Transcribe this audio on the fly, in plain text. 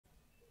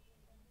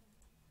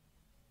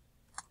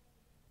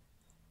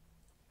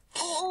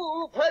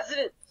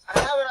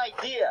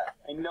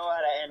I know how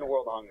to end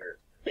world hunger.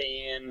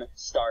 Ban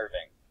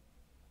starving.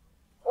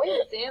 Wait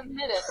a damn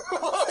minute. Wait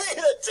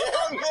a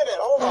damn minute.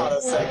 Hold on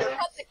a second.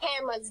 Cut the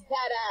cameras,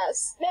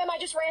 badass. Ma'am, I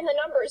just ran the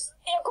numbers.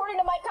 And according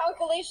to my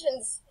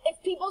calculations,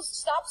 if people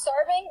stop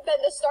starving,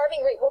 then the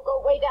starving rate will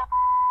go way down.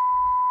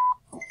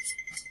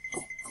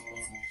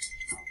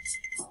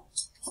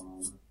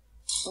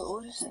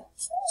 What is it?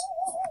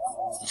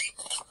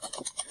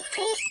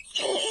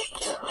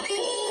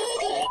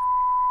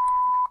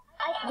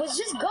 I was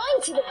just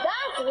going to the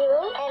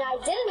bathroom, and I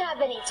didn't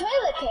have any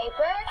toilet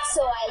paper,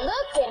 so I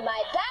looked in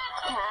my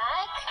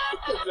backpack.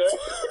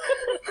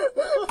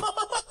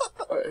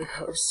 I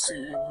have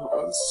seen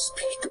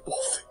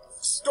unspeakable things.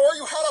 Store,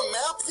 you had a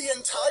map the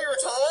entire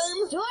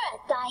time? Dora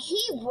thought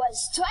he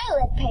was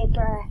toilet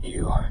paper.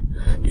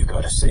 You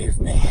gotta save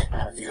me.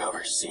 Have you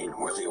ever seen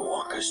Willy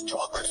Wonka's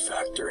Chocolate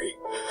Factory?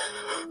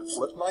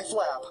 Flip my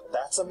flap,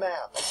 that's a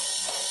map.